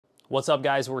What's up,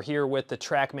 guys? We're here with the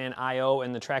Trackman IO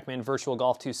and the Trackman Virtual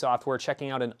Golf 2 software,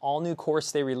 checking out an all-new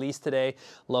course they released today,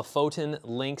 Lofoten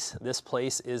Links. This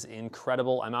place is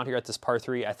incredible. I'm out here at this par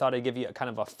 3. I thought I'd give you kind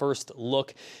of a first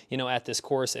look, at this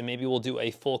course, and maybe we'll do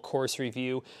a full course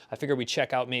review. I figured we'd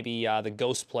check out maybe the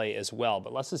ghost play as well,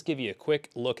 but let's just give you a quick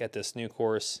look at this new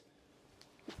course.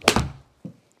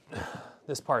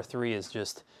 This par 3 is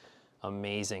just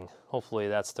amazing. Hopefully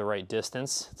that's the right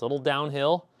distance. It's a little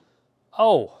downhill.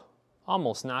 Oh!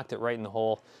 Almost knocked it right in the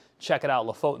hole. Check it out,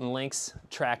 Lofoten Links,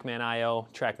 Trackman IO,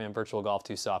 Trackman Virtual Golf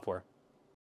 2 software.